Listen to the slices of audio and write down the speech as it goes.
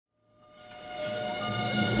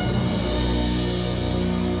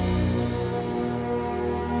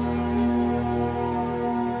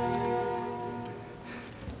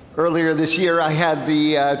Earlier this year, I had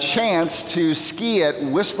the chance to ski at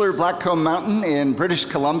Whistler Blackcomb Mountain in British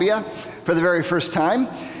Columbia for the very first time.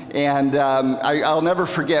 And I'll never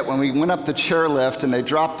forget when we went up the chairlift and they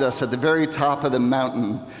dropped us at the very top of the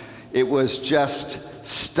mountain. It was just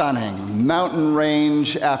stunning. Mountain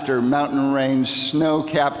range after mountain range,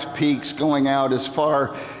 snow-capped peaks going out as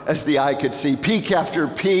far as the eye could see. Peak after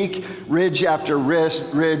peak, ridge after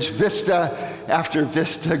ridge, vista after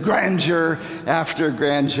vista, grandeur after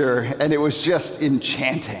grandeur. And it was just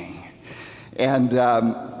enchanting. And,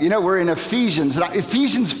 we're in Ephesians. And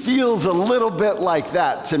Ephesians feels a little bit like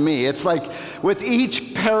that to me. It's like with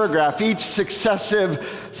each paragraph, each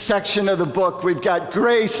successive section of the book, we've got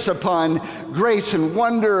grace upon grace and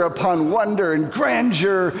wonder upon wonder and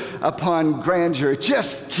grandeur upon grandeur. It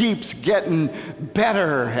just keeps getting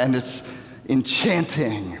better, and it's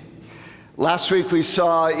enchanting. Last week we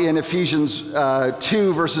saw in Ephesians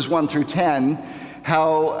 2, verses 1 through 10,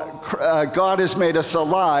 how God has made us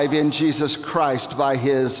alive in Jesus Christ by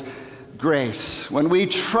his grace. When we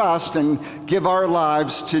trust and give our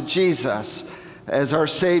lives to Jesus as our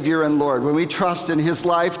Savior and Lord, when we trust in his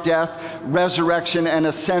life, death, resurrection, and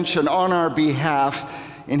ascension on our behalf,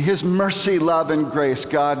 in his mercy, love, and grace,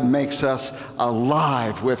 God makes us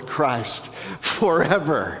alive with Christ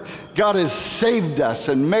forever. God has saved us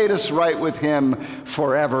and made us right with him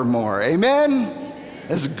forevermore. Amen?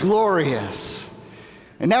 It's glorious.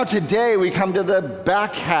 And now today we come to the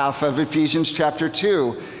back half of Ephesians chapter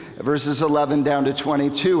 2, verses 11 down to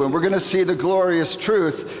 22. And we're going to see the glorious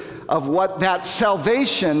truth of what that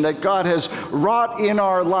salvation that God has wrought in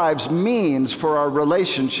our lives means for our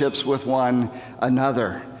relationships with one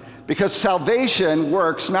another. Because salvation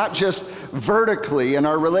works not just vertically in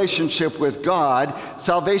our relationship with God,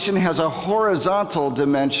 salvation has a horizontal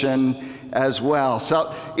dimension as well.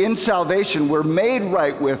 So in salvation, we're made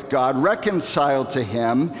right with God, reconciled to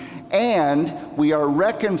him, and we are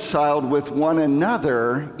reconciled with one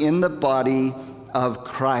another in the body of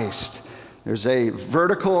Christ. There's a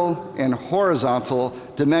vertical and horizontal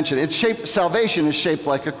dimension. Salvation is shaped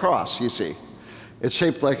like a cross, you see. It's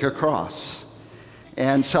shaped like a cross.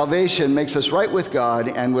 And salvation makes us right with God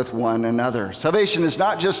and with one another. Salvation is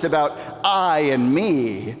not just about I and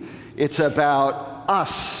me. It's about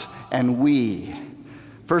us and we.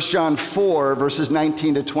 1 John 4, verses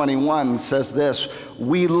 19 to 21 says this: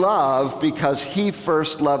 we love because he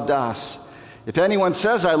first loved us. If anyone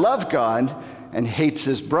says, I love God, and hates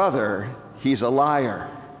his brother, he's a liar.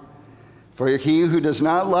 For he who does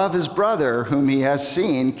not love his brother whom he has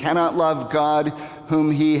seen cannot love God whom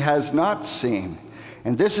he has not seen.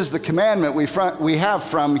 And this is the commandment we have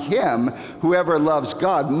from him: whoever loves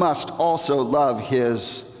God must also love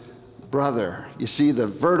his brother. You see the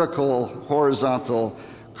vertical, horizontal,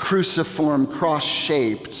 cruciform,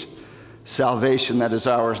 cross-shaped salvation that is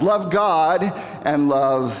ours. Love God and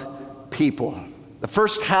love people. The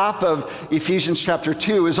first half of Ephesians chapter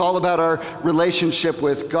 2 is all about our relationship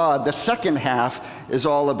with God. The second half is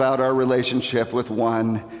all about our relationship with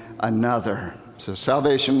one another. So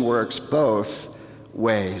salvation works both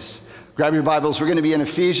ways. Grab your Bibles. We're going to be in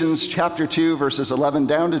Ephesians chapter 2, verses 11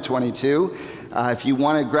 down to 22. If you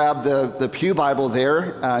want to grab the Pew Bible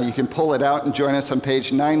there, you can pull it out and join us on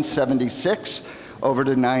page 976 over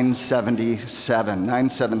to 977.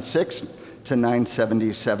 976 to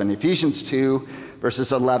 977. Ephesians 2,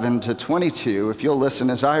 verses 11 to 22. If you'll listen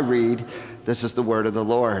as I read, this is the word of the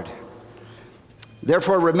Lord.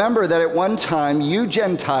 Therefore, remember that at one time you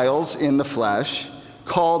Gentiles in the flesh,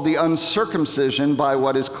 called the uncircumcision by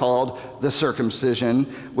what is called the circumcision,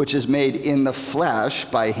 which is made in the flesh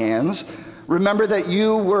by hands. Remember that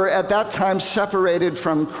you were at that time separated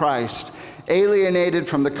from Christ, alienated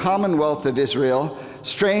from the commonwealth of Israel,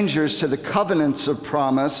 strangers to the covenants of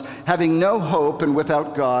promise, having no hope and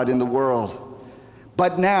without God in the world.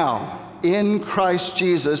 But now, in Christ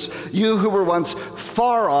Jesus, you who were once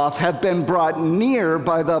far off have been brought near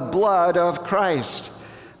by the blood of Christ.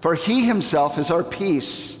 For he himself is our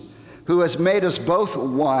peace, who has made us both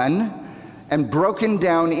one and broken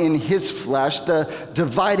down in his flesh the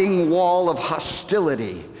dividing wall of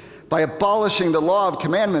hostility by abolishing the law of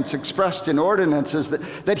commandments expressed in ordinances,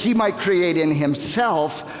 that he might create in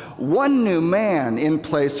himself one new man in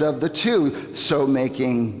place of the two, so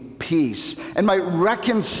making peace, and might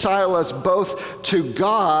reconcile us both to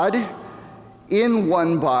God in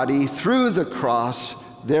one body through the cross,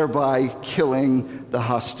 thereby killing the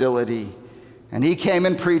hostility. And he came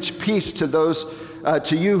and preached peace to those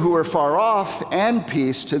to you who were far off, and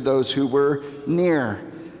peace to those who were near.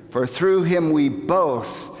 For through him we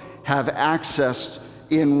both have access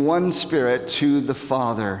in one Spirit to the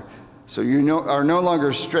Father. So you are no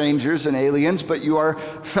longer strangers and aliens, but you are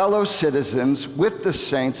fellow citizens with the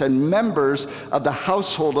saints and members of the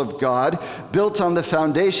household of God, built on the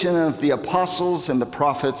foundation of the apostles and the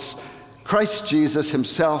prophets, Christ Jesus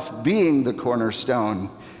himself being the cornerstone,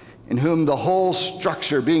 in whom the whole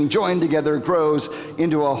structure, being joined together, grows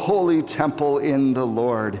into a holy temple in the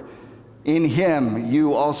Lord. In him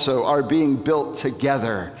you also are being built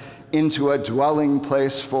together into a dwelling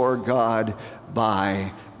place for God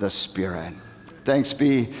by the Spirit. Thanks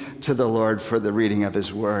be to the Lord for the reading of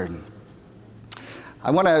his word. I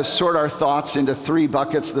want to sort our thoughts into three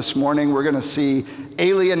buckets this morning. We're going to see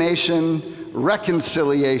alienation,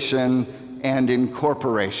 reconciliation, and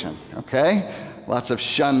incorporation, okay? Lots of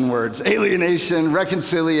shun words. Alienation,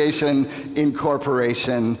 reconciliation,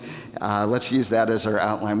 incorporation. Let's use that as our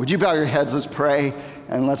outline. Would you bow your heads? Let's pray,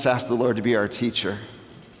 and let's ask the Lord to be our teacher.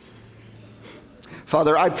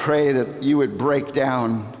 Father, I pray that you would break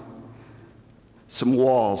down some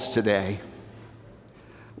walls today.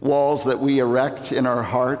 Walls that we erect in our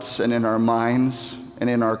hearts and in our minds and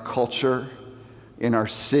in our culture, in our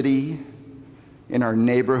city, in our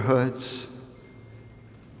neighborhoods.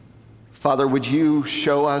 Father, would you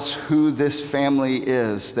show us who this family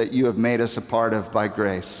is that you have made us a part of by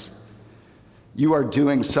grace? You are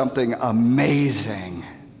doing something amazing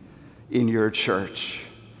in your church.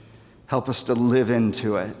 Help us to live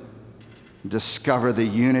into it, discover the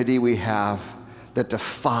unity we have that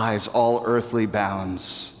defies all earthly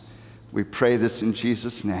bounds. We pray this in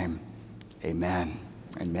Jesus' name. Amen.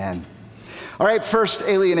 Amen. All right, first,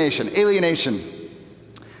 alienation. Alienation.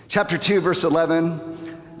 Chapter 2, verse 11.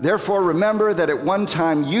 Therefore, remember that at one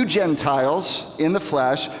time you Gentiles in the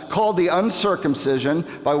flesh, called the uncircumcision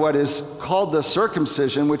by what is called the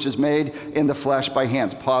circumcision, which is made in the flesh by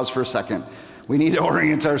hands. Pause for a second. We need to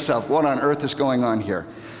orient ourselves. What on earth is going on here?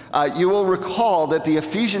 You will recall that the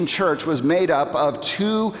Ephesian church was made up of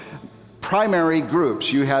two primary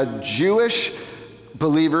groups. You had Jewish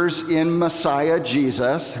believers in Messiah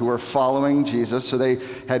Jesus who were following Jesus. So they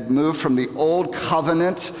had moved from the old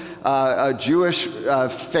covenant Jewish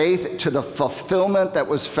faith to the fulfillment that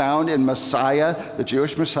was found in Messiah, the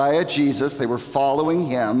Jewish Messiah Jesus. They were following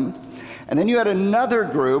him. And then you had another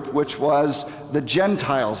group, which was the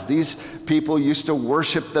Gentiles. These people used to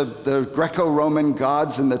worship the Greco-Roman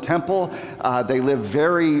gods in the temple. They lived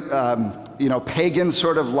very pagan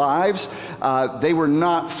sort of lives. They were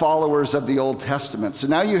not followers of the Old Testament. So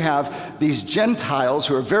now you have these Gentiles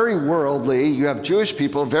who are very worldly. You have Jewish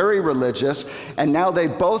people, very religious. And now they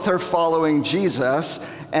both are following Jesus.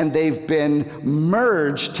 And they've been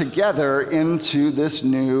merged together into this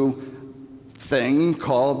new thing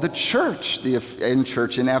called the church, the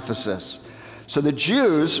church in Ephesus. So the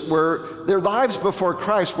Jews their lives before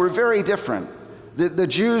Christ were very different. The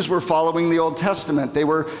Jews were following the Old Testament. They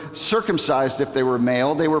were circumcised if they were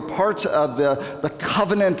male. They were part of the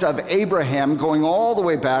covenant of Abraham going all the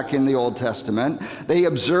way back in the Old Testament. They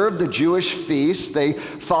observed the Jewish feasts. They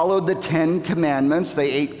followed the 10 Commandments.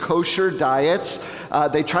 They ate kosher diets.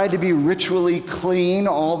 They tried to be ritually clean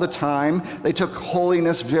all the time. They took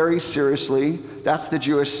holiness very seriously. That's the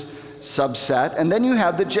Jewish subset. And then you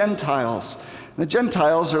have the Gentiles. The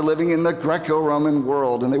Gentiles are living in the Greco-Roman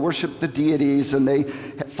world, and they worship the deities, and they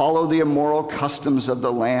follow the immoral customs of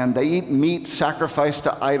the land. They eat meat sacrificed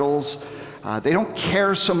to idols. They don't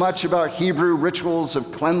care so much about Hebrew rituals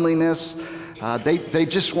of cleanliness. They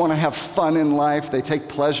just want to have fun in life. They take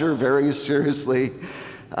pleasure very seriously.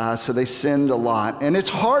 So they sinned a lot. And it's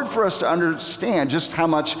hard for us to understand just how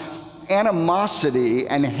much animosity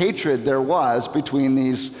and hatred there was between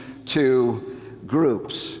these two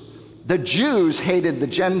groups. The Jews hated the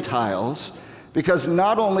Gentiles because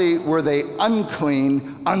not only were they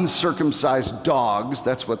unclean, uncircumcised dogs,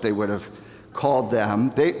 that's what they would have called them,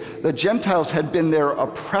 the Gentiles had been their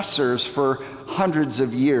oppressors for hundreds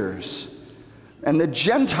of years. And the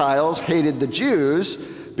Gentiles hated the Jews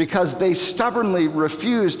because they stubbornly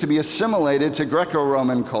refused to be assimilated to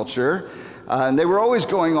Greco-Roman culture. And they were always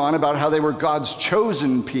going on about how they were God's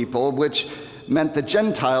chosen people, which meant the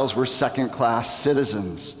Gentiles were second-class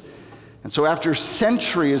citizens. And so after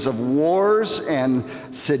centuries of wars and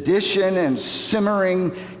sedition and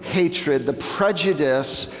simmering hatred, the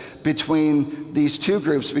prejudice between these two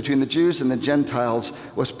groups, between the Jews and the Gentiles,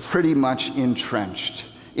 was pretty much entrenched,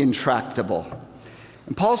 intractable.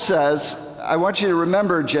 And Paul says, I want you to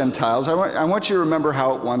remember, Gentiles, I want you to remember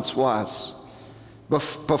how it once was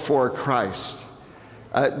before Christ.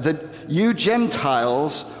 You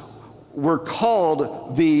Gentiles were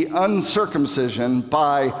called the uncircumcision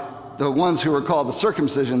by the ones who were called the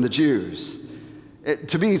circumcision, the Jews.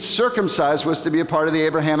 To be circumcised was to be a part of the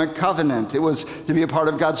Abrahamic covenant. It was to be a part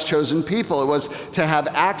of God's chosen people. It was to have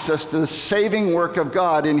access to the saving work of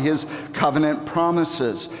God in his covenant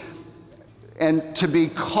promises. And to be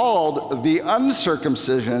called the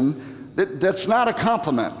uncircumcision, that's not a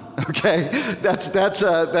compliment, okay? That's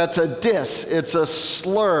a diss. It's a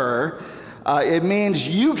slur. It means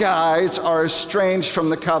you guys are estranged from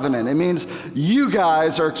the covenant. It means you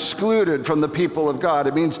guys are excluded from the people of God.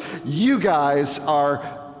 It means you guys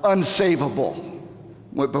are unsavable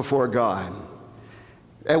before God.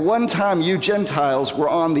 At one time, you Gentiles were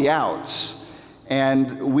on the outs,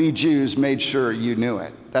 and we Jews made sure you knew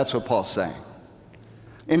it. That's what Paul's saying.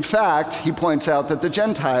 In fact, he points out that the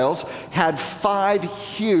Gentiles had 5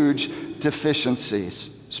 huge deficiencies,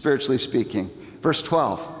 spiritually speaking. Verse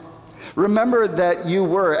 12. Remember that you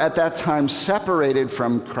were at that time separated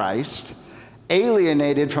from Christ,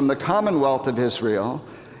 alienated from the commonwealth of Israel,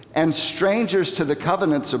 and strangers to the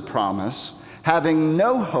covenants of promise, having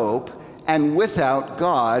no hope and without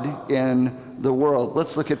God in the world.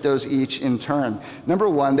 Let's look at those each in turn. Number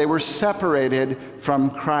 1, they were separated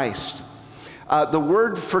from Christ. The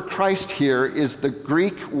word for Christ here is the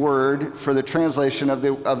Greek word for the translation of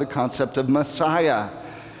the concept of Messiah.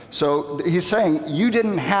 So he's saying, you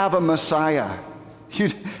didn't have a Messiah.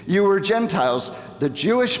 You were Gentiles. The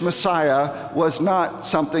Jewish Messiah was not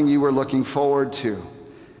something you were looking forward to.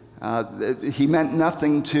 He meant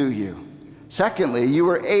nothing to you. Secondly, you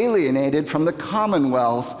were alienated from the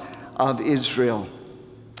commonwealth of Israel.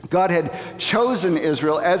 God had chosen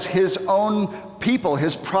Israel as his own people,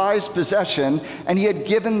 his prized possession, and he had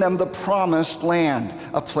given them the promised land,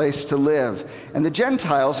 a place to live. And the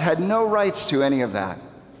Gentiles had no rights to any of that,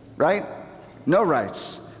 right? No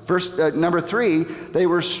rights. Number 3, they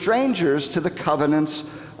were strangers to the covenants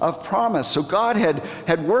of promise. So God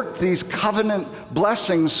had worked these covenant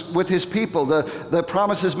blessings with his people, the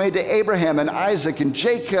promises made to Abraham and Isaac and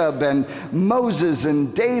Jacob and Moses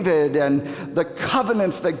and David, and the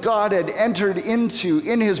covenants that God had entered into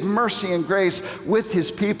in his mercy and grace with his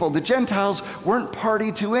people. The Gentiles weren't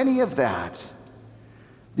party to any of that.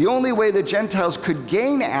 The only way the Gentiles could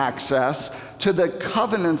gain access to the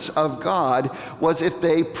covenants of God was if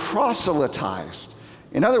they proselytized.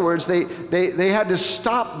 In other words, they had to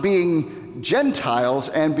stop being Gentiles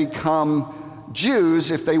and become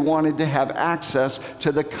Jews if they wanted to have access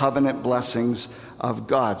to the covenant blessings of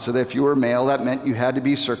God. So that if you were male, that meant you had to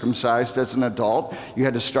be circumcised as an adult. You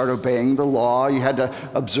had to start obeying the law. You had to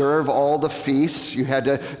observe all the feasts. You had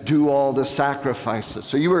to do all the sacrifices.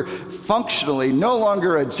 So you were functionally no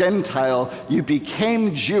longer a Gentile. You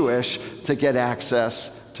became Jewish to get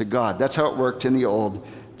access to God. That's how it worked in the Old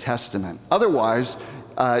Testament. Otherwise,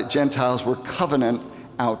 Gentiles were covenant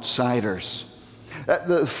outsiders.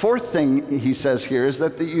 The 4th thing he says here is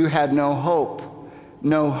that you had no hope.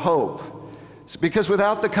 No hope. It's because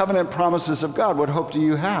without the covenant promises of God, what hope do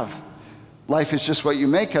you have? Life is just what you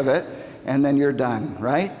make of it, and then you're done,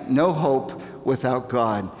 right? No hope without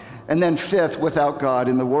God. And then 5th, without God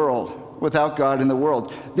in the world. Without God in the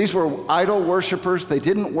world. These were idol worshipers. They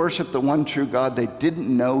didn't worship the one true God. They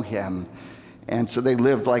didn't know him. And so they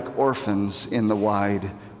lived like orphans in the wide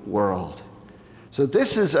world. So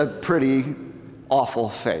this is a pretty awful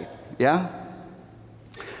fate, yeah?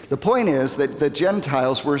 The point is that the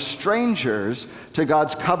Gentiles were strangers to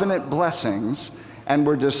God's covenant blessings and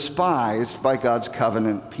were despised by God's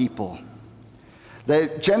covenant people.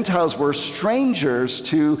 The Gentiles were strangers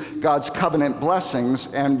to God's covenant blessings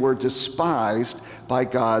and were despised by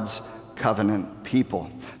God's covenant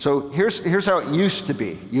people. So here's how it used to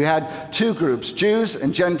be. You had 2 groups, Jews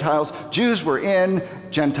and Gentiles. Jews were in,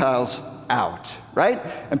 Gentiles out, right?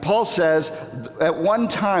 And Paul says at one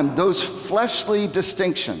time, those fleshly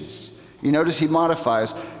distinctions, you notice he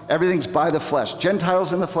modifies, everything's by the flesh.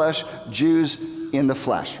 Gentiles in the flesh, Jews in the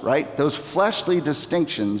flesh, right? Those fleshly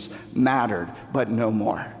distinctions mattered, but no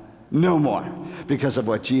more. No more, because of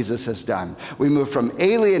what Jesus has done. We move from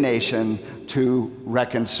alienation to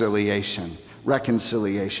reconciliation.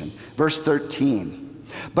 Reconciliation. Verse 13.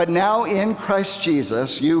 But now in Christ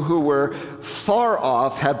Jesus, you who were far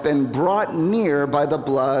off have been brought near by the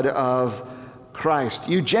blood of Christ.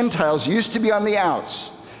 You Gentiles used to be on the outs.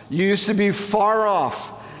 You used to be far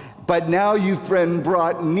off. But now you've been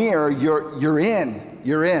brought near. You're in.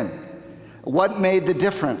 You're in. What made the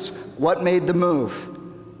difference? What made the move?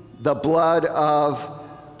 The blood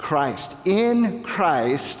of Christ. In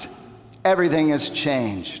Christ, everything has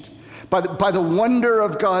changed. By the wonder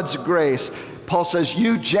of God's grace, Paul says,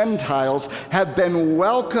 you Gentiles have been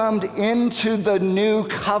welcomed into the new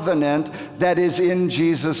covenant that is in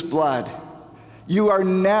Jesus' blood. You are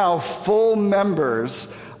now full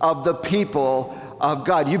members of the people of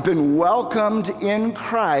God. You've been welcomed in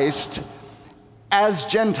Christ as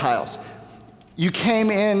Gentiles. You came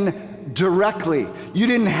in directly. You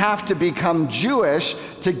didn't have to become Jewish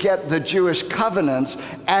to get the Jewish covenants.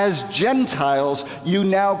 As Gentiles, you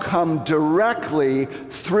now come directly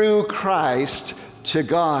through Christ to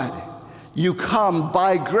God. You come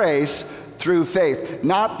by grace through faith,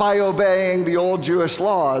 not by obeying the old Jewish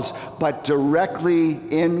laws, but directly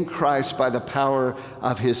in Christ by the power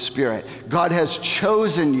of his Spirit. God has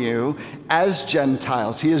chosen you as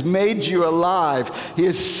Gentiles. He has made you alive. He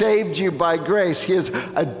has saved you by grace. He has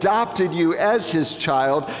adopted you as his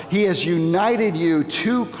child. He has united you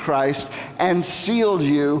to Christ and sealed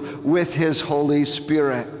you with his Holy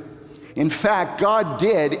Spirit. In fact, God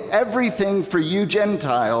did everything for you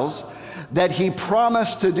Gentiles that he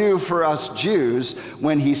promised to do for us Jews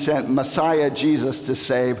when he sent Messiah Jesus to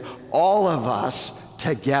save all of us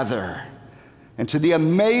together. And to the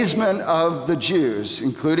amazement of the Jews,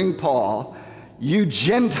 including Paul, you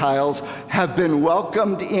Gentiles have been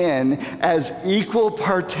welcomed in as equal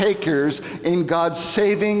partakers in God's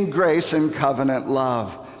saving grace and covenant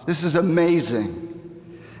love. This is amazing.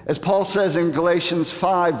 As Paul says in Galatians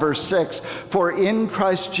 5, verse 6, for in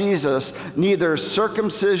Christ Jesus, neither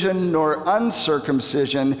circumcision nor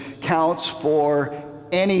uncircumcision counts for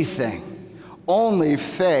anything, only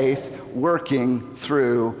faith working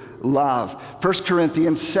through love. 1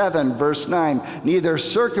 Corinthians 7, verse 9, neither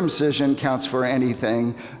circumcision counts for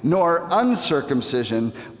anything, nor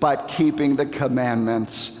uncircumcision, but keeping the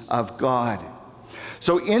commandments of God.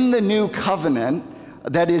 So in the new covenant,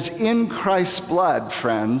 that is in Christ's blood,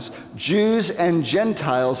 friends, Jews and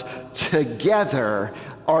Gentiles together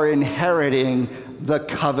are inheriting the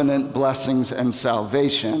covenant blessings and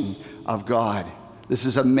salvation of God. This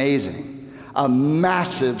is amazing, a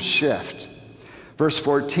massive shift. Verse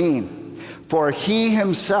 14, for he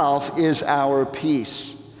himself is our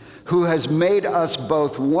peace, who has made us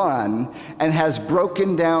both one and has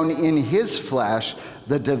broken down in his flesh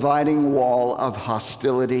the dividing wall of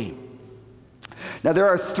hostility. Now, there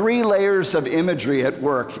are three layers of imagery at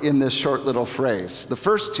work in this short little phrase. The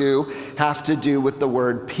first two have to do with the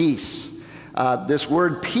word peace. This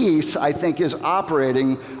word peace, I think, is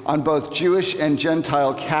operating on both Jewish and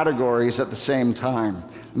Gentile categories at the same time.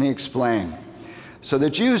 Let me explain. So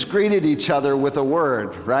the Jews greeted each other with a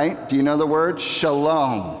word, right? Do you know the word?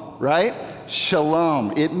 Shalom, right?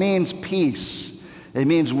 Shalom. It means peace. It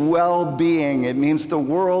means well-being. It means the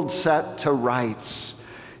world set to rights.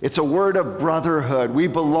 It's a word of brotherhood. We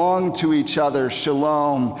belong to each other.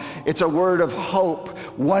 Shalom. It's a word of hope.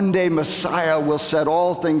 One day Messiah will set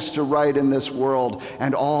all things to right in this world,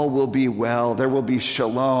 and all will be well. There will be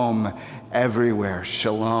shalom everywhere.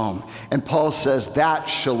 Shalom. And Paul says that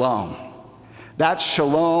shalom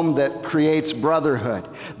that creates brotherhood,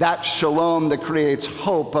 that shalom that creates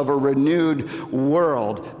hope of a renewed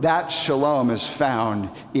world, that shalom is found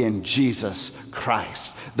in Jesus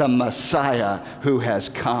Christ, the Messiah who has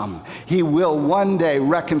come. He will one day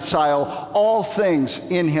reconcile all things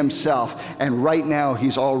in himself, and right now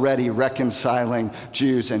he's already reconciling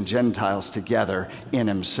Jews and Gentiles together in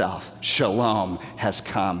himself. Shalom has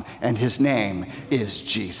come, and his name is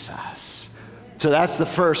Jesus. So that's the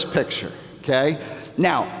first picture. Okay?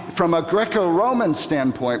 Now, from a Greco-Roman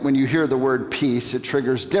standpoint, when you hear the word peace, it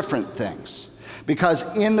triggers different things.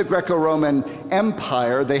 Because in the Greco-Roman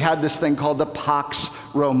Empire, they had this thing called the Pax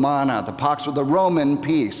Romana, the Roman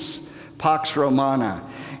peace, Pax Romana.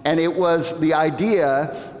 And it was the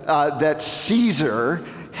idea that Caesar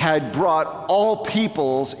had brought all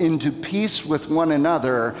peoples into peace with one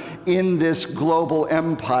another in this global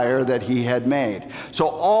empire that he had made. So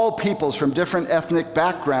all peoples from different ethnic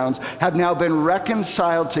backgrounds have now been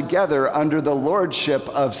reconciled together under the lordship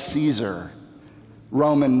of Caesar,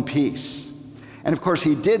 Roman peace. And of course,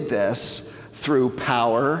 he did this through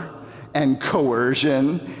power and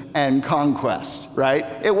coercion and conquest, right?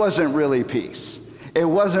 It wasn't really peace. It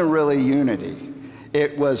wasn't really unity.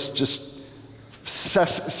 It was just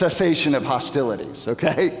cessation of hostilities,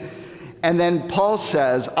 okay? And then Paul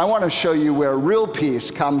says, I want to show you where real peace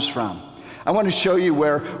comes from. I want to show you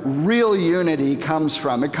where real unity comes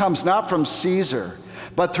from. It comes not from Caesar,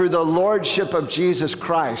 but through the lordship of Jesus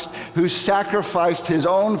Christ, who sacrificed his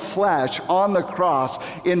own flesh on the cross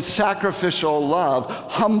in sacrificial love,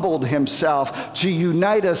 humbled himself to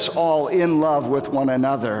unite us all in love with one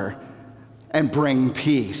another and bring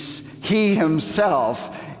peace. He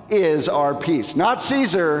himself is our peace. Not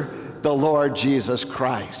Caesar, the Lord Jesus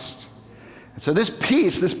Christ. And so this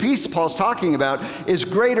peace Paul's talking about is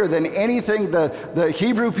greater than anything the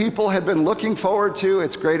Hebrew people had been looking forward to.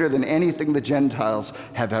 It's greater than anything the Gentiles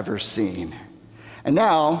have ever seen. And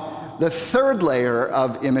now, the third layer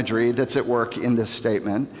of imagery that's at work in this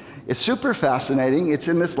statement is super fascinating. It's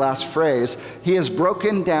in this last phrase. He has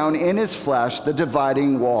broken down in his flesh the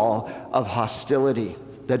dividing wall of hostility.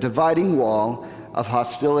 The dividing wall of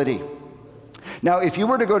hostility. Now, if you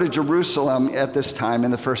were to go to Jerusalem at this time in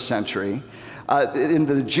the first century, in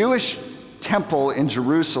the Jewish temple in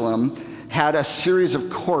Jerusalem had a series of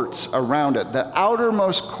courts around it. The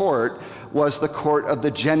outermost court was the court of the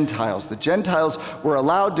Gentiles. The Gentiles were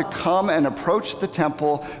allowed to come and approach the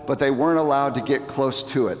temple, but they weren't allowed to get close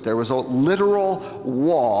to it. There was a literal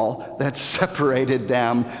wall that separated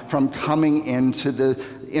them from coming into the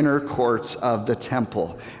inner courts of the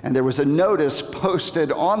temple. And there was a notice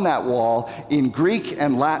posted on that wall in Greek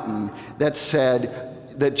and Latin that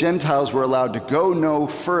said that Gentiles were allowed to go no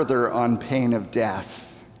further on pain of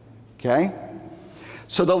death. Okay?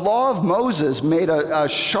 So the law of Moses made a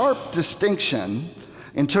sharp distinction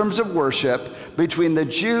in terms of worship between the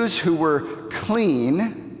Jews who were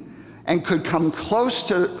clean and could come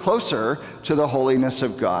closer to the holiness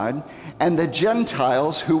of God, and the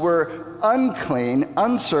Gentiles who were unclean,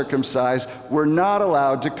 uncircumcised, were not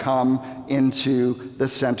allowed to come into the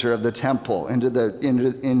center of the temple, into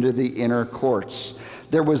the inner courts.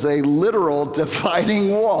 There was a literal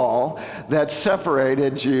dividing wall that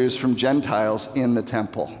separated Jews from Gentiles in the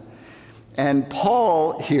temple. And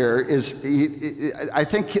Paul here I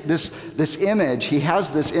think this image, he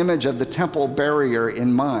has this image of the temple barrier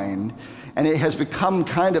in mind, and it has become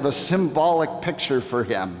kind of a symbolic picture for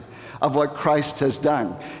him of what Christ has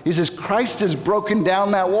done. He says, Christ has broken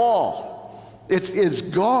down that wall. It's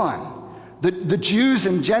gone. The Jews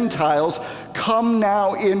and Gentiles come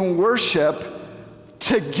now in worship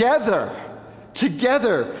together.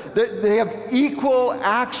 They have equal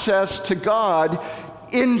access to God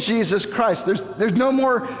in Jesus Christ. There's no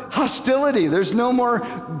more hostility. There's no more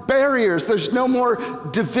barriers. There's no more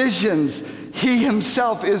divisions. He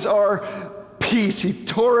himself is our peace. He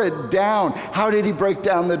tore it down. How did he break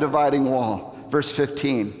down the dividing wall? Verse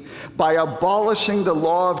 15. By abolishing the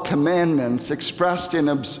law of commandments expressed in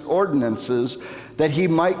ordinances, that he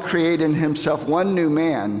might create in himself one new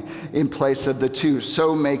man in place of the two,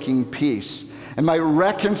 so making peace, and might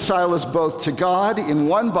reconcile us both to God in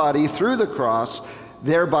one body through the cross,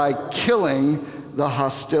 thereby killing the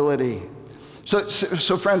hostility.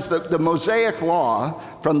 So friends, the Mosaic law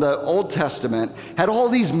from the Old Testament had all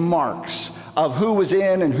these marks of who was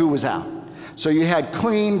in and who was out. So you had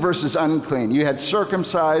clean versus unclean. You had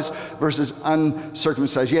circumcised versus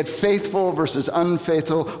uncircumcised. You had faithful versus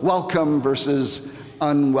unfaithful, welcome versus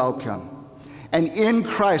unwelcome. And in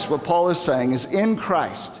Christ, what Paul is saying is in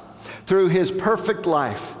Christ, through his perfect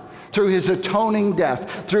life, through his atoning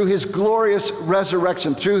death, through his glorious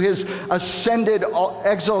resurrection, through his ascended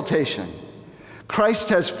exaltation, Christ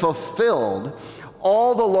has fulfilled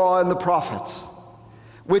all the law and the prophets,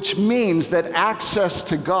 which means that access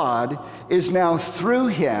to God is now through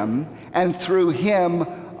him and through him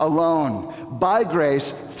alone, by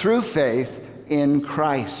grace, through faith in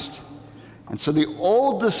Christ. And so the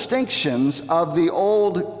old distinctions of the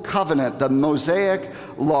old covenant, the Mosaic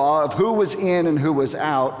law of who was in and who was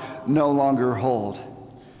out, no longer hold.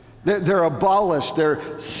 They're abolished, they're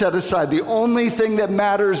set aside. The only thing that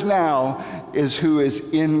matters now is who is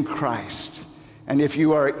in Christ. And if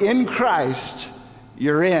you are in Christ,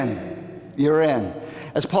 you're in. You're in.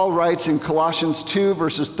 As Paul writes in Colossians 2,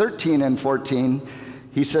 verses 13 and 14,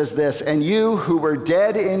 he says this, and you who were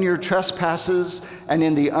dead in your trespasses and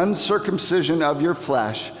in the uncircumcision of your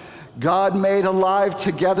flesh, God made alive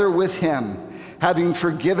together with him, having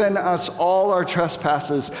forgiven us all our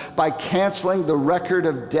trespasses by canceling the record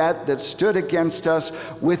of debt that stood against us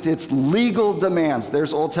with its legal demands.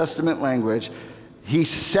 There's Old Testament language. He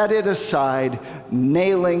set it aside,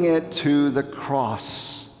 nailing it to the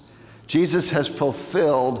cross. Jesus has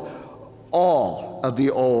fulfilled all of the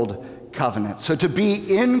old covenant. So to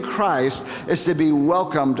be in Christ is to be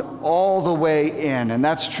welcomed all the way in. And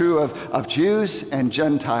that's true of Jews and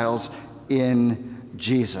Gentiles in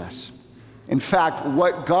Jesus. In fact,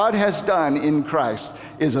 what God has done in Christ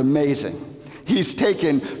is amazing. He's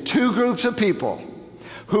taken two groups of people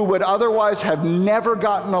who would otherwise have never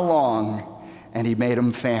gotten along, and he made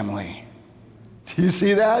them family. Do you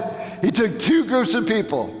see that? He took two groups of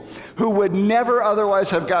people who would never otherwise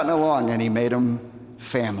have gotten along, and he made them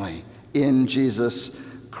family in Jesus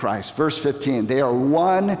Christ. Verse 15, they are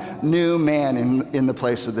one new man in the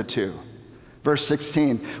place of the two. Verse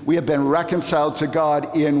 16, we have been reconciled to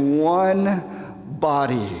God in one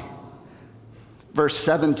body. Verse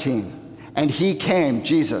 17, and he came,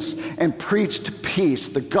 Jesus, and preached peace,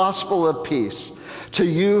 the gospel of peace, to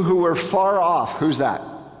you who were far off. Who's that?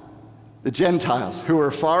 The Gentiles who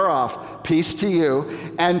were far off, peace to you,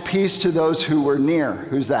 and peace to those who were near.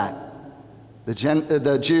 Who's that?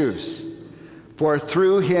 The Jews. For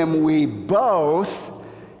through him we both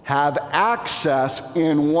have access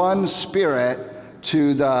in one Spirit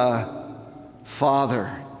to the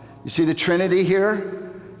Father. You see the Trinity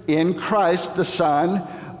here? In Christ the Son,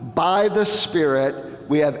 by the Spirit,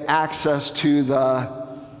 we have access to the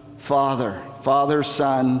Father. Father,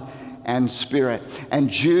 Son, and Spirit. And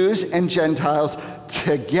Jews and Gentiles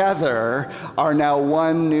together are now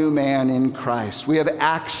one new man in Christ. We have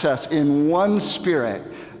access in one Spirit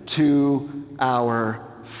to our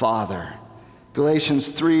Father. Galatians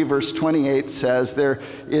 3 verse 28 says, there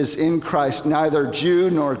is in Christ neither Jew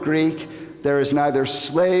nor Greek, there is neither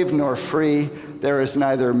slave nor free, there is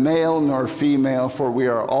neither male nor female, for we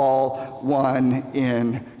are all one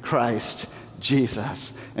in Christ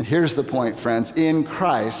Jesus. And here's the point, friends. In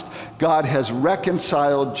Christ, God has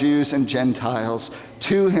reconciled Jews and Gentiles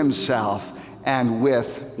to himself and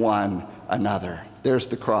with one another. There's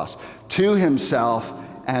the cross. To himself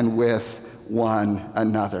and with one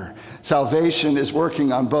another. Salvation is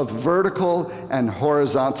working on both vertical and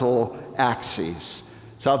horizontal axes.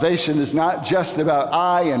 Salvation is not just about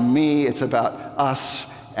I and me, it's about us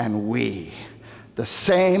and we. The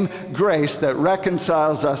same grace that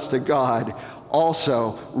reconciles us to God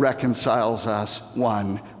also reconciles us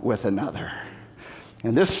one with another.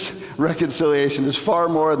 And this reconciliation is far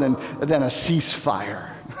more than a ceasefire.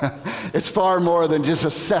 It's far more than just a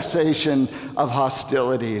cessation of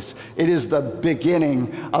hostilities. It is the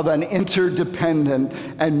beginning of an interdependent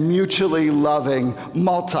and mutually loving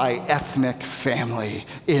multi-ethnic family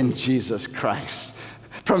in Jesus Christ.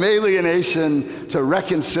 From alienation to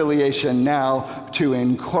reconciliation, now to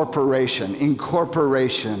incorporation.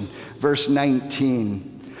 Incorporation, verse 19.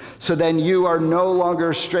 So then you are no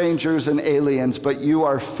longer strangers and aliens, but you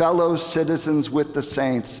are fellow citizens with the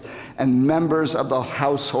saints and members of the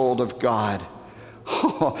household of God.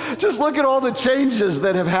 Oh, just look at all the changes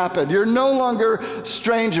that have happened. You're no longer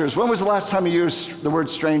strangers. When was the last time you used the word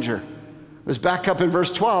stranger? It was back up in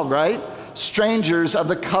verse 12, right? Strangers of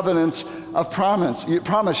the covenants of promise.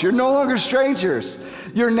 You're no longer strangers.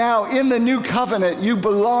 You're now in the new covenant. You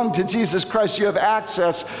belong to Jesus Christ. You have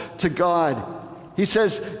access to God. He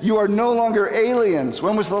says, you are no longer aliens.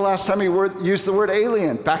 When was the last time you used the word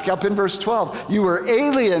alien? Back up in verse 12. You were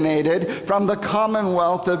alienated from the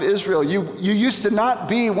commonwealth of Israel. You used to not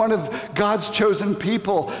be one of God's chosen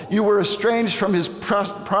people. You were estranged from his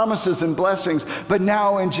promises and blessings. But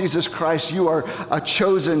now in Jesus Christ, you are a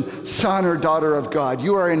chosen son or daughter of God.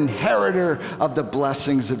 You are an inheritor of the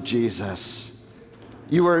blessings of Jesus.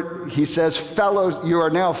 He says, you are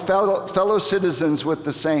now fellow citizens with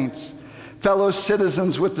the saints. Fellow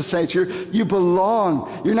citizens with the saints. You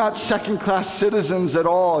belong. You're not second-class citizens at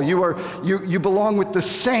all. You belong with the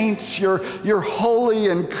saints. You're holy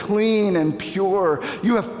and clean and pure.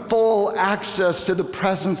 You have full access to the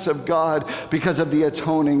presence of God because of the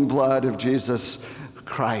atoning blood of Jesus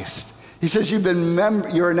Christ. He says you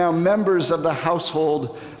are now members of the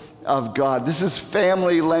household of God. This is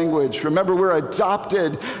family language. Remember, we're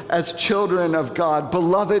adopted as children of God,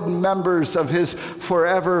 beloved members of his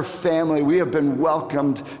forever family. We have been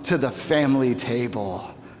welcomed to the family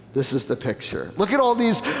table. This is the picture. Look at all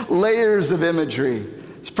these layers of imagery.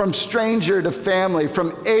 From stranger to family,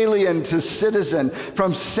 from alien to citizen,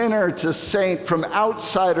 from sinner to saint, from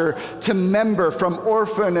outsider to member, from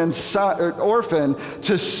orphan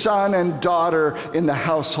to son and daughter in the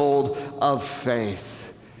household of faith.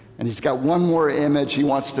 And he's got one more image he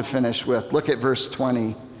wants to finish with. Look at verse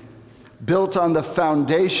 20. Built on the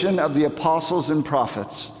foundation of the apostles and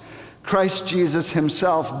prophets, Christ Jesus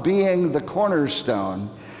himself being the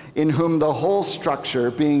cornerstone, in whom the whole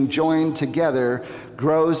structure, being joined together,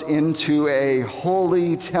 grows into a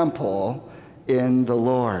holy temple in the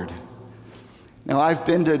Lord. Now, I've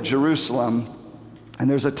been to Jerusalem, and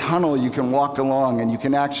there's a tunnel you can walk along, and you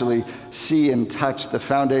can actually see and touch the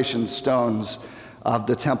foundation stones of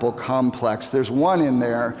the temple complex. There's one in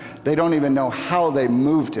there. They don't even know how they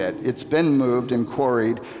moved it. It's been moved and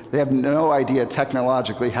quarried. They have no idea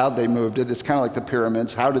technologically how they moved it. It's kind of like the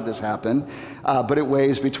pyramids. How did this happen? But it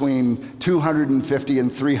weighs between 250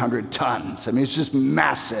 and 300 tons. I mean, it's just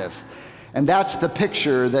massive. And that's the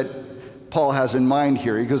picture that Paul has in mind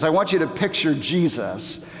here. He goes, I want you to picture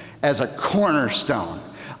Jesus as a cornerstone,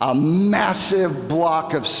 a massive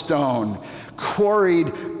block of stone,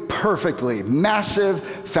 quarried perfectly, massive,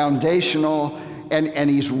 foundational, and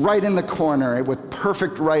he's right in the corner with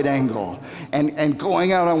perfect right angle. And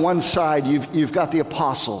going out on one side, you've got the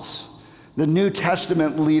apostles. the New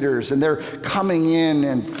Testament leaders, and they're coming in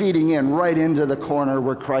and feeding in right into the corner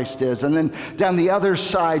where Christ is. And then down the other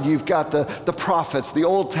side, you've got the prophets, the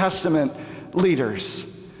Old Testament leaders,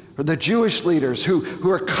 or the Jewish leaders who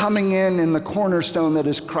are coming in the cornerstone that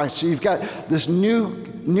is Christ. So you've got this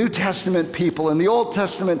New Testament people and the Old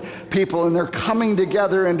Testament people, and they're coming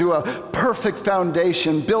together into a perfect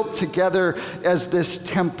foundation built together as this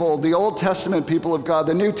temple. The Old Testament people of God,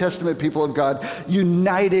 the New Testament people of God,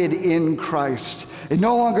 united in Christ. It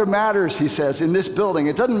no longer matters, he says, in this building.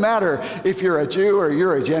 It doesn't matter if you're a Jew or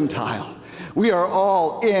you're a Gentile. We are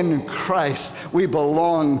all in Christ. We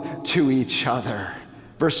belong to each other.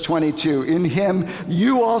 Verse 22, in him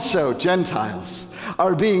you also, Gentiles,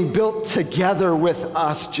 are being built together with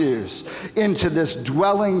us Jews into this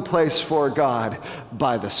dwelling place for God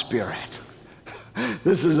by the Spirit.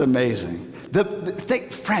 This is amazing.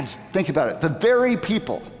 Friends, think about it. The very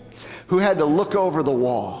people who had to look over the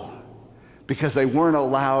wall because they weren't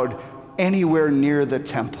allowed anywhere near the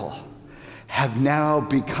temple have now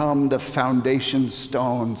become the foundation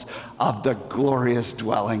stones of the glorious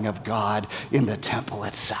dwelling of God in the temple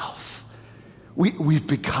itself. We've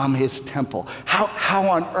become his temple. How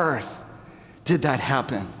on earth did that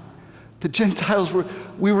happen? The Gentiles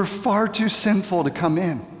we were far too sinful to come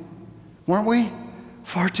in, weren't we?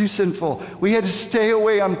 Far too sinful. We had to stay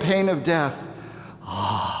away on pain of death.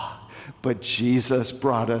 But Jesus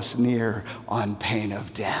brought us near on pain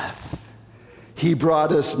of death. He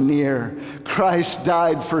brought us near. Christ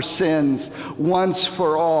died for sins once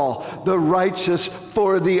for all, the righteous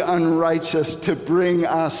for the unrighteous, to bring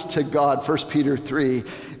us to God. 1 Peter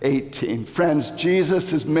 3:18. Friends, Jesus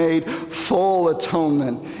has made full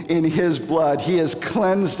atonement in his blood. He has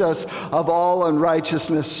cleansed us of all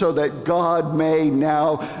unrighteousness so that God may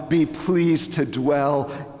now be pleased to dwell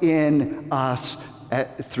in us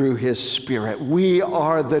through his Spirit. We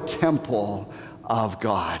are the temple of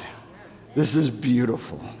God. This is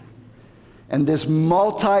beautiful. And this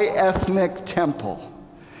multi-ethnic temple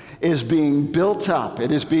is being built up.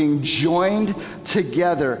 It is being joined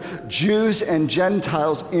together. Jews and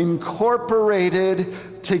Gentiles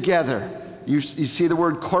incorporated together. You see the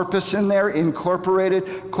word corpus in there?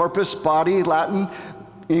 Incorporated. Corpus, body, Latin.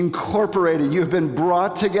 Incorporated. You have been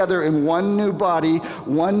brought together in one new body,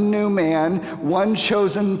 one new man, one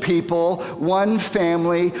chosen people, one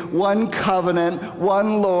family, one covenant,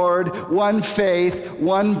 one Lord, one faith,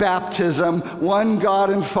 one baptism, one God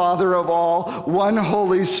and Father of all, one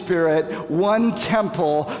Holy Spirit, one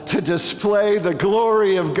temple to display the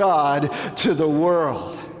glory of God to the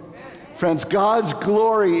world. Friends, God's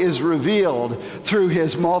glory is revealed through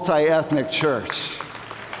his multi-ethnic church.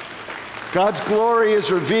 God's glory is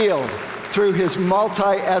revealed through his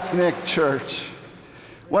multi-ethnic church.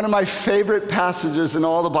 One of my favorite passages in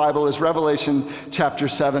all the Bible is Revelation chapter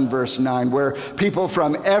 7, verse 9, where people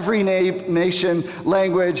from every nation,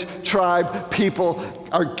 language, tribe, people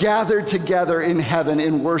are gathered together in heaven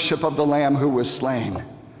in worship of the Lamb who was slain.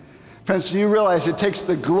 Friends, do you realize it takes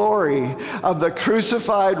the glory of the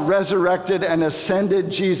crucified, resurrected, and ascended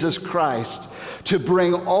Jesus Christ to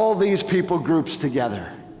bring all these people groups together?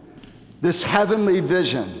 This heavenly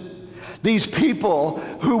vision. These people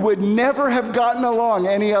who would never have gotten along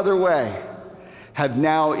any other way have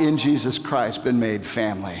now in Jesus Christ been made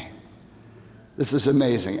family. This is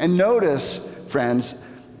amazing. And notice, friends,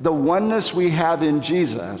 the oneness we have in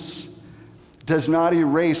Jesus does not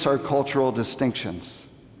erase our cultural distinctions.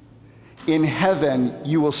 In heaven,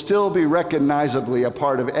 you will still be recognizably a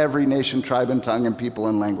part of every nation, tribe, and tongue, and people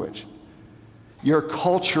and language. Your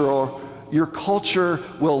culture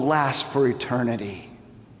will last for eternity.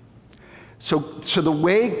 So the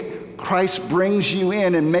way Christ brings you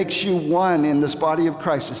in and makes you one in this body of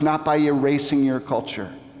Christ is not by erasing your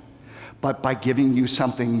culture, but by giving you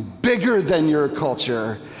something bigger than your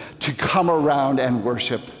culture to come around and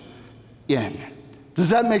worship in. Does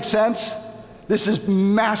that make sense? This is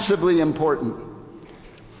massively important.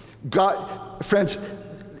 God, friends,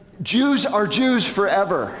 Jews are Jews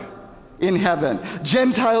forever in heaven.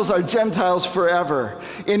 Gentiles are Gentiles forever.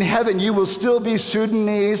 In heaven, you will still be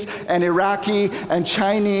Sudanese and Iraqi and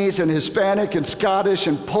Chinese and Hispanic and Scottish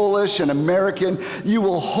and Polish and American. You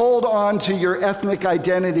will hold on to your ethnic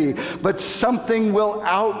identity, but something will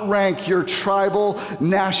outrank your tribal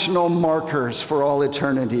national markers for all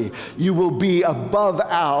eternity. You will be above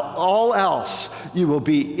all else. You will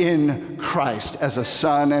be in Christ as a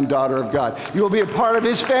son and daughter of God. You will be a part of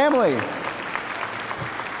his family.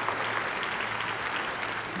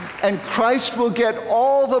 And Christ will get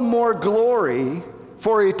all the more glory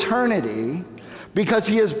for eternity because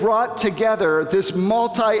he has brought together this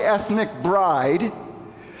multi-ethnic bride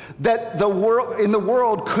that in the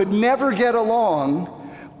world could never get along,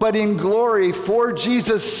 but in glory for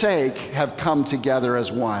Jesus' sake have come together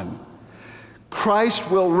as one. Christ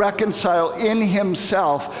will reconcile in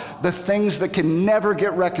himself the things that can never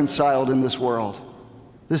get reconciled in this world.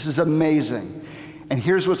 This is amazing. And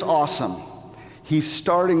here's what's awesome. He's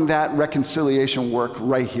starting that reconciliation work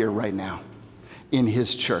right here, right now, in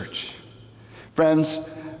his church. Friends,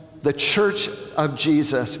 the church of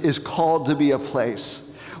Jesus is called to be a place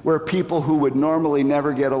where people who would normally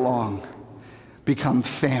never get along become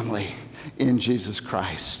family in Jesus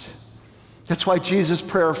Christ. That's why Jesus'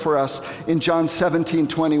 prayer for us in John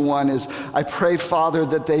 17:21 is, I pray, Father,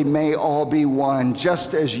 that they may all be one,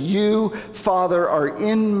 just as you, Father, are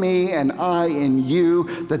in me and I in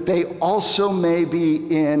you, that they also may be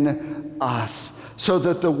in us, so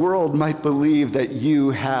that the world might believe that you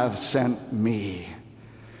have sent me.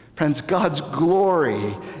 Friends, God's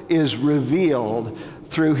glory is revealed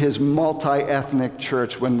through his multi-ethnic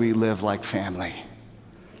church when we live like family.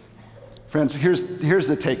 Friends, here's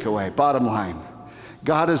the takeaway, bottom line.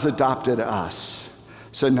 God has adopted us,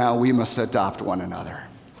 so now we must adopt one another.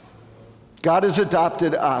 God has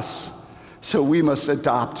adopted us, so we must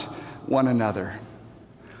adopt one another.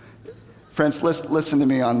 Friends, listen to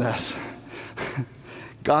me on this.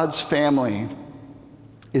 God's family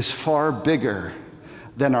is far bigger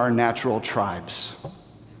than our natural tribes.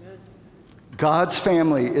 God's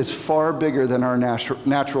family is far bigger than our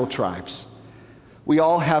natural tribes. We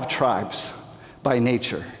all have tribes by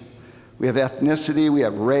nature. We have ethnicity, we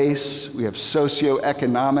have race, we have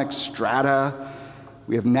socioeconomic strata,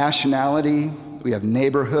 we have nationality, we have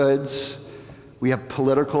neighborhoods, we have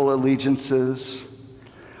political allegiances.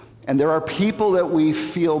 And there are people that we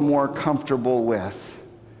feel more comfortable with,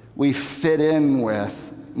 we fit in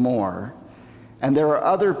with more. And there are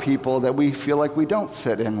other people that we feel like we don't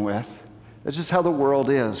fit in with. That's just how the world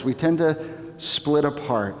is. We tend to split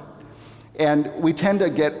apart. And we tend to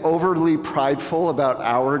get overly prideful about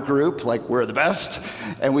our group, like we're the best,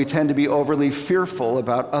 and we tend to be overly fearful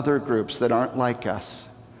about other groups that aren't like us.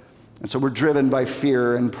 And so we're driven by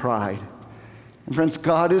fear and pride. And friends,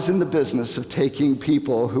 God is in the business of taking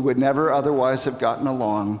people who would never otherwise have gotten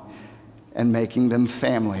along and making them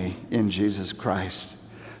family in Jesus Christ.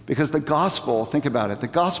 Because the gospel, think about it, the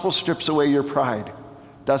gospel strips away your pride,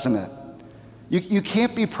 doesn't it? You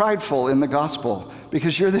can't be prideful in the gospel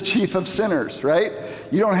because you're the chief of sinners, right?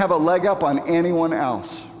 You don't have a leg up on anyone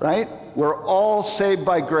else, right? We're all saved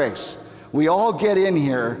by grace. We all get in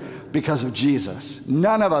here because of Jesus.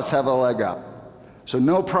 None of us have a leg up. So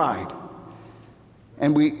no pride.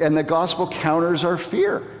 And the gospel counters our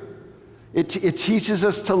fear. It teaches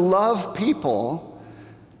us to love people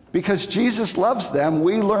because Jesus loves them.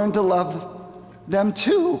 We learn to love them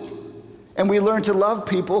too. And we learn to love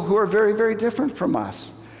people who are very, very different from us.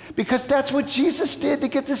 Because that's what Jesus did to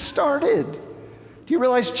get this started. Do you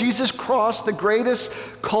realize Jesus crossed the greatest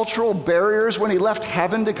cultural barriers when he left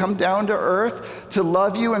heaven to come down to earth to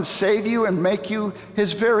love you and save you and make you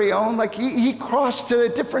his very own? Like he crossed to a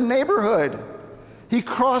different neighborhood. He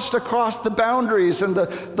crossed across the boundaries and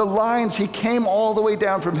the lines. He came all the way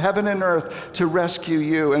down from heaven and earth to rescue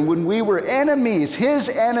you. And when we were enemies, his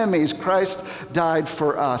enemies, Christ died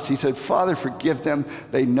for us. He said, Father, forgive them.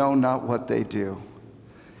 They know not what they do.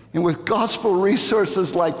 And with gospel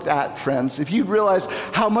resources like that, friends, if you realize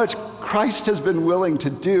how much Christ has been willing to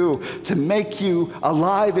do to make you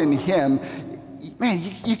alive in him, man,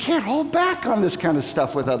 you can't hold back on this kind of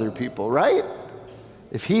stuff with other people, right?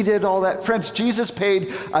 If he did all that, friends, Jesus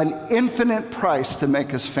paid an infinite price to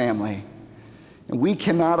make us family. And we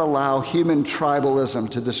cannot allow human tribalism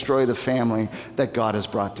to destroy the family that God has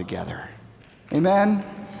brought together. Amen?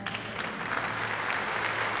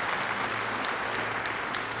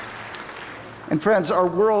 And friends, our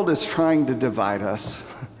world is trying to divide us.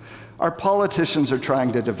 Our politicians are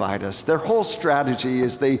trying to divide us. Their whole strategy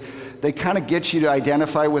is they kind of get you to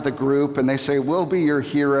identify with a group, and they say, we'll be your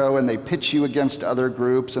hero, and they pitch you against other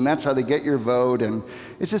groups, and that's how they get your vote. And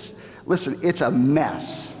it's just, listen, it's a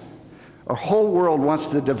mess. Our whole world wants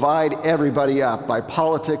to divide everybody up by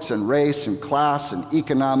politics and race and class and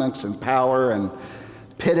economics and power and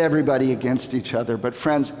pit everybody against each other. But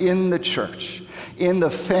friends, in the church, in the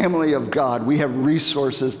family of God, we have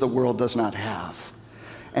resources the world does not have.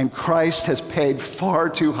 And Christ has paid far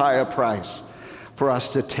too high a price for us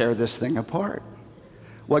to tear this thing apart.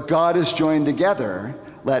 What God has joined together,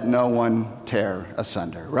 let no one tear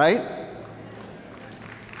asunder, right?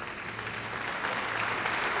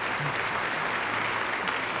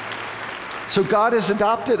 So God has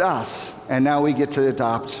adopted us, and now we get to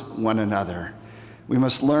adopt one another. We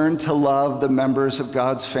must learn to love the members of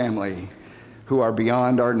God's family who are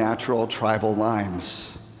beyond our natural tribal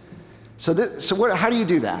lines. How do you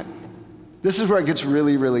do that? This is where it gets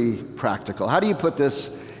really, really practical. How do you put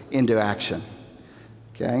this into action?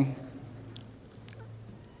 Okay?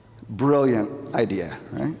 Brilliant idea,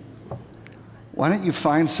 right? Why don't you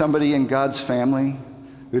find somebody in God's family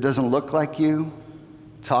who doesn't look like you,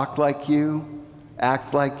 talk like you,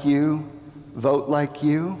 act like you, vote like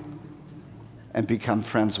you, and become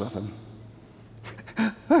friends with them?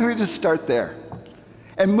 We just start there.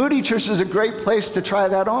 And Moody Church is a great place to try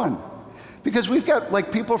that on, because we've got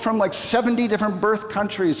people from 70 different birth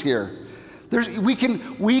countries here. We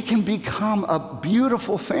can become a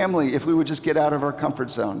beautiful family if we would just get out of our comfort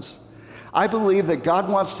zones. I believe that God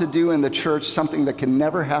wants to do in the church something that can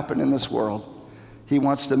never happen in this world. He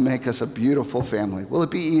wants to make us a beautiful family. Will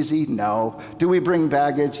it be easy? No. Do we bring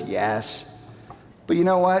baggage? Yes. But you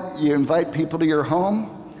know what? You invite people to your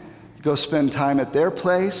home, go spend time at their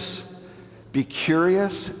place, be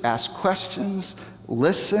curious, ask questions,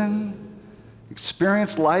 listen,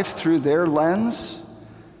 experience life through their lens,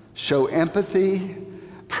 show empathy,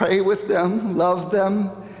 pray with them, love them,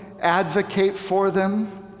 advocate for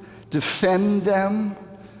them, defend them.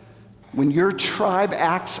 When your tribe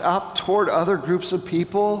acts up toward other groups of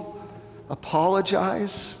people,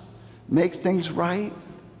 apologize, make things right.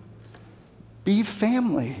 Be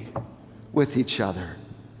family with each other.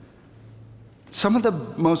 Some of the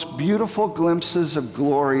most beautiful glimpses of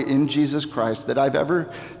glory in Jesus Christ that I've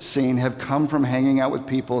ever seen have come from hanging out with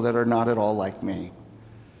people that are not at all like me.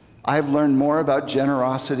 I've learned more about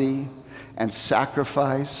generosity and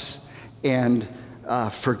sacrifice and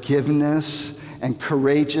forgiveness and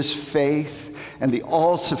courageous faith and the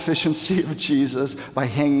all-sufficiency of Jesus by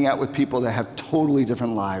hanging out with people that have totally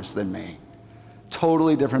different lives than me,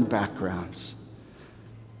 totally different backgrounds.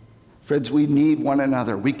 Friends, we need one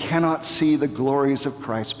another. We cannot see the glories of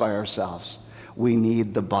Christ by ourselves. We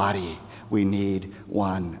need the body. We need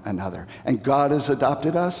one another. And God has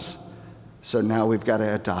adopted us, so now we've got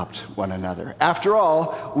to adopt one another. After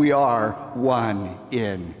all, we are one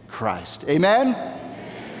in Christ. Amen?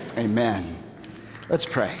 Amen. Let's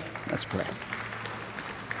pray. Let's pray.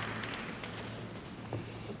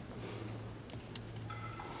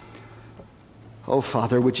 Oh,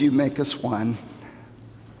 Father, would you make us one?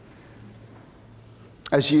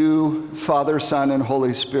 As you, Father, Son, and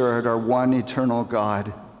Holy Spirit, are one eternal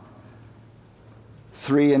God,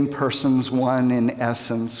 three in persons, one in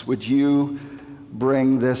essence, would you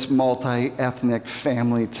bring this multi-ethnic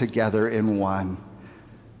family together in one,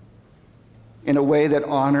 in a way that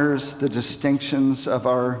honors the distinctions of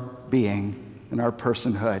our being and our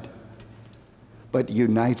personhood, but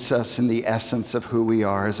unites us in the essence of who we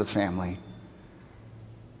are as a family.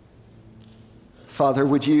 Father,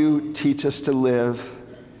 would you teach us to live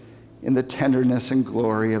in the tenderness and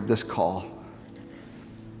glory of this call?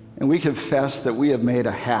 And we confess that we have made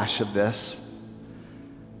a hash of this.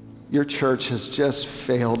 Your church has just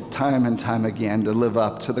failed time and time again to live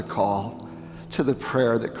up to the call, to the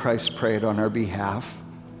prayer that Christ prayed on our behalf.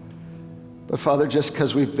 But Father, just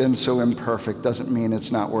because we've been so imperfect doesn't mean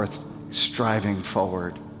it's not worth striving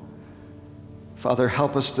forward. Father,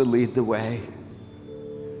 help us to lead the way.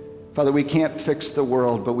 Father, we can't fix the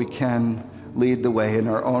world, but we can lead the way in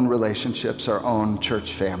our own relationships, our own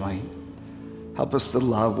church family. Help us to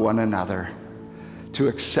love one another, to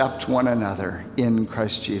accept one another in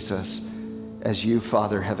Christ Jesus as you,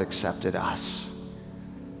 Father, have accepted us.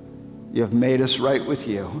 You have made us right with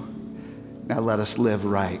you. Now let us live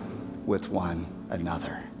right with one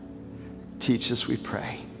another. Teach us, we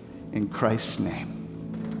pray. In Christ's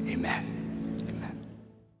name, amen.